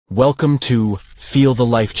Welcome to Feel the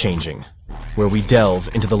Life-Changing, where we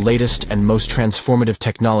delve into the latest and most transformative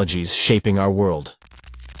technologies shaping our world.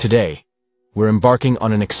 Today, we're embarking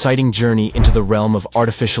on an exciting journey into the realm of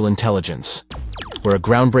artificial intelligence, where a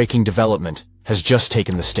groundbreaking development has just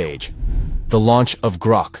taken the stage: the launch of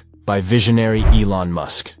Grok by visionary Elon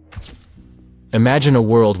Musk. Imagine a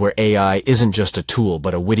world where AI isn't just a tool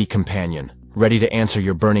but a witty companion, ready to answer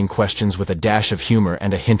your burning questions with a dash of humor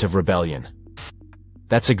and a hint of rebellion.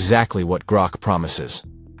 That's exactly what Grok promises.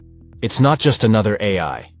 It's not just another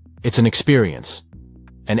AI, it's an experience.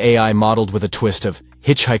 An AI modeled with a twist of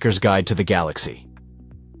Hitchhiker's Guide to the Galaxy.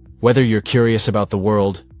 Whether you're curious about the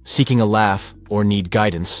world, seeking a laugh, or need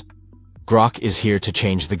guidance, Grok is here to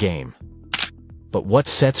change the game. But what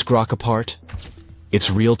sets Grok apart?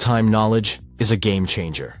 Its real-time knowledge is a game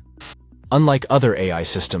changer. Unlike other AI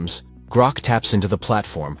systems, Grok taps into the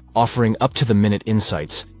platform, offering up-to-the-minute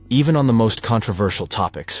insights, even on the most controversial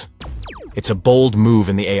topics. It's a bold move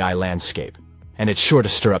in the AI landscape, and it's sure to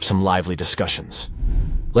stir up some lively discussions.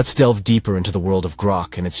 Let's delve deeper into the world of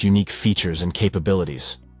Grok and its unique features and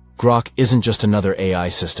capabilities. Grok isn't just another AI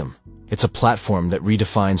system. It's a platform that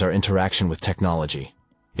redefines our interaction with technology.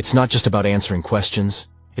 It's not just about answering questions,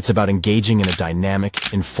 it's about engaging in a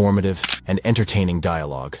dynamic, informative, and entertaining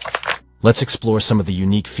dialogue. Let's explore some of the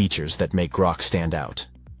unique features that make Grok stand out.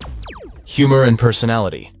 Humor and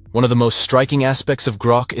personality. One of the most striking aspects of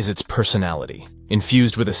Grok is its personality.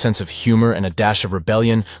 Infused with a sense of humor and a dash of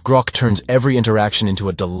rebellion, Grok turns every interaction into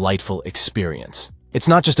a delightful experience. It's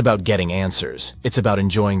not just about getting answers, it's about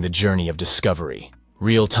enjoying the journey of discovery.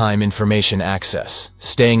 Real-time information access.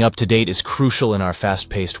 Staying up to date is crucial in our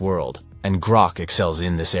fast-paced world, and Grok excels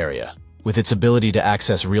in this area. With its ability to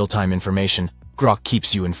access real-time information, Grok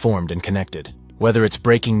keeps you informed and connected. Whether it's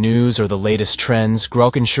breaking news or the latest trends,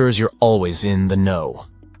 Grok ensures you're always in the know.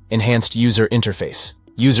 Enhanced user interface.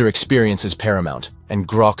 User experience is paramount, and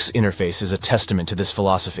Grok's interface is a testament to this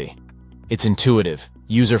philosophy. It's intuitive,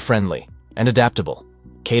 user-friendly, and adaptable,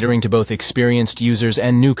 catering to both experienced users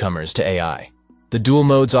and newcomers to AI. The dual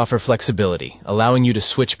modes offer flexibility, allowing you to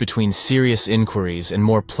switch between serious inquiries and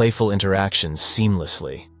more playful interactions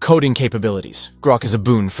seamlessly. Coding capabilities. Grok is a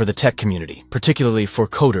boon for the tech community, particularly for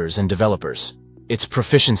coders and developers. Its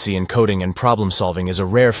proficiency in coding and problem-solving is a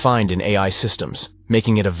rare find in AI systems,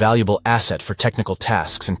 making it a valuable asset for technical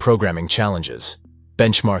tasks and programming challenges.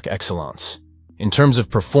 Benchmark excellence. In terms of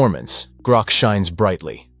performance, Grok shines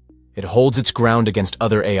brightly. It holds its ground against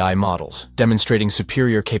other AI models, demonstrating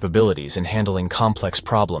superior capabilities in handling complex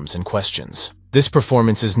problems and questions. This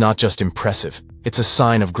performance is not just impressive, it's a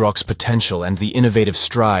sign of Grok's potential and the innovative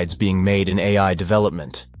strides being made in AI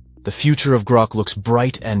development. The future of Grok looks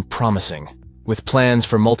bright and promising. With plans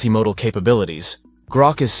for multimodal capabilities,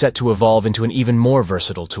 Grok is set to evolve into an even more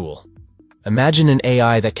versatile tool. Imagine an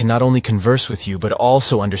AI that can not only converse with you but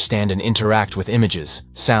also understand and interact with images,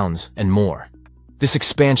 sounds, and more. This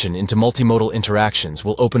expansion into multimodal interactions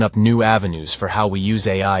will open up new avenues for how we use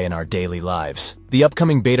AI in our daily lives. The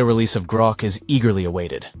upcoming beta release of Grok is eagerly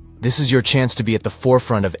awaited. This is your chance to be at the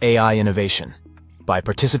forefront of AI innovation. By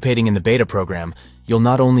participating in the beta program, you'll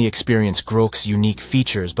not only experience Grok's unique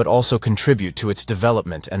features but also contribute to its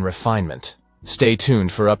development and refinement. Stay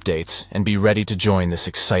tuned for updates and be ready to join this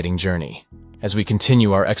exciting journey. As we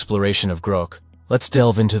continue our exploration of Grok, let's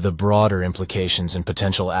delve into the broader implications and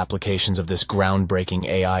potential applications of this groundbreaking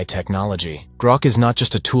AI technology. Grok is not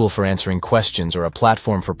just a tool for answering questions or a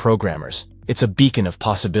platform for programmers. It's a beacon of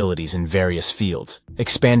possibilities in various fields,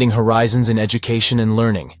 expanding horizons in education and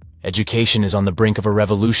learning. Education is on the brink of a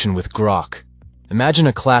revolution with Grok. Imagine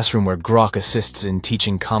a classroom where Grok assists in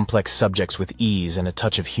teaching complex subjects with ease and a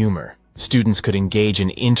touch of humor. Students could engage in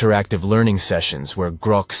interactive learning sessions where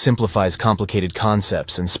Grok simplifies complicated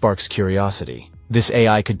concepts and sparks curiosity. This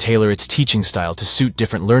AI could tailor its teaching style to suit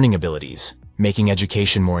different learning abilities, making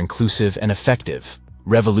education more inclusive and effective,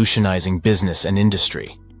 revolutionizing business and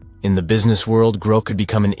industry. In the business world, Grok could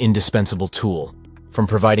become an indispensable tool. From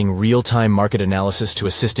providing real-time market analysis to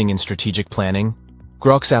assisting in strategic planning,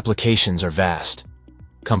 Grok's applications are vast.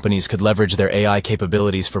 Companies could leverage their AI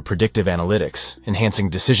capabilities for predictive analytics, enhancing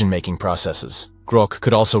decision-making processes. Grok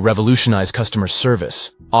could also revolutionize customer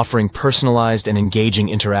service, offering personalized and engaging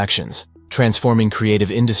interactions, transforming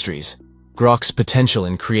creative industries. Grok's potential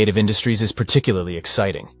in creative industries is particularly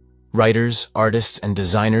exciting. Writers, artists, and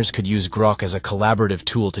designers could use Grok as a collaborative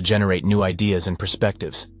tool to generate new ideas and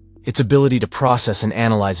perspectives. Its ability to process and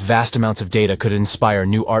analyze vast amounts of data could inspire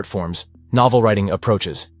new art forms, novel writing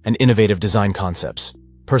approaches, and innovative design concepts.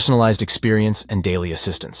 Personalized experience and daily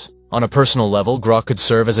assistance. On a personal level, Grok could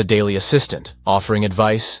serve as a daily assistant, offering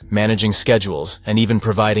advice, managing schedules, and even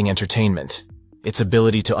providing entertainment. Its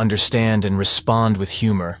ability to understand and respond with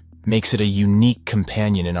humor makes it a unique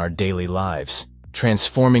companion in our daily lives,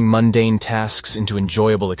 transforming mundane tasks into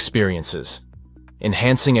enjoyable experiences,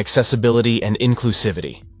 enhancing accessibility and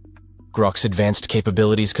inclusivity. Grok's advanced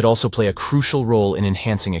capabilities could also play a crucial role in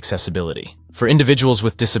enhancing accessibility. For individuals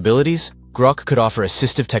with disabilities, Grok could offer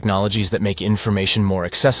assistive technologies that make information more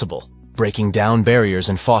accessible, breaking down barriers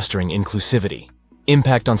and fostering inclusivity.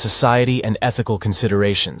 Impact on society and ethical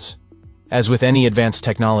considerations. As with any advanced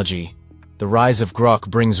technology, the rise of Grok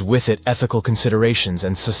brings with it ethical considerations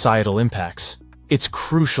and societal impacts. It's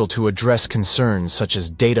crucial to address concerns such as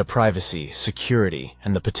data privacy, security,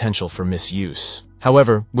 and the potential for misuse.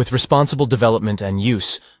 However, with responsible development and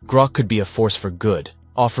use, Grok could be a force for good,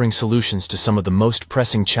 offering solutions to some of the most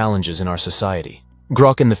pressing challenges in our society.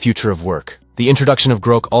 Grok and the future of work. The introduction of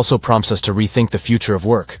Grok also prompts us to rethink the future of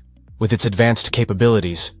work. With its advanced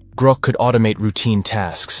capabilities, Grok could automate routine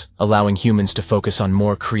tasks, allowing humans to focus on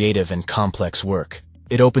more creative and complex work.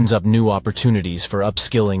 It opens up new opportunities for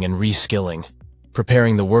upskilling and reskilling,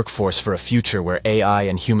 preparing the workforce for a future where AI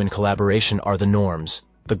and human collaboration are the norms.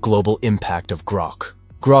 The global impact of Grok.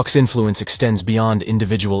 Grok's influence extends beyond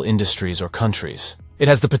individual industries or countries. It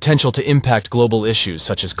has the potential to impact global issues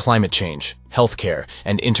such as climate change, healthcare,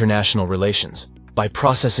 and international relations. By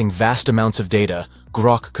processing vast amounts of data,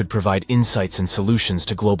 Grok could provide insights and solutions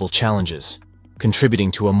to global challenges, contributing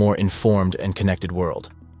to a more informed and connected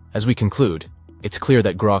world. As we conclude, it's clear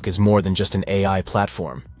that Grok is more than just an AI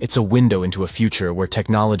platform. It's a window into a future where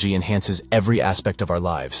technology enhances every aspect of our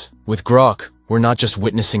lives. With Grok, we're not just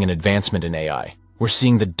witnessing an advancement in AI. We're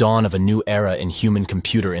seeing the dawn of a new era in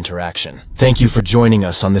human-computer interaction. Thank you for joining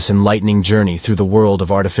us on this enlightening journey through the world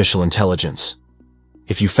of artificial intelligence.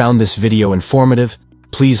 If you found this video informative,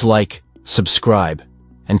 please like, subscribe,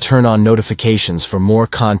 and turn on notifications for more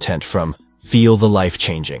content from Feel the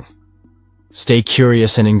Life-Changing. Stay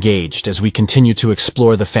curious and engaged as we continue to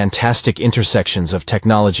explore the fantastic intersections of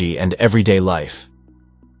technology and everyday life.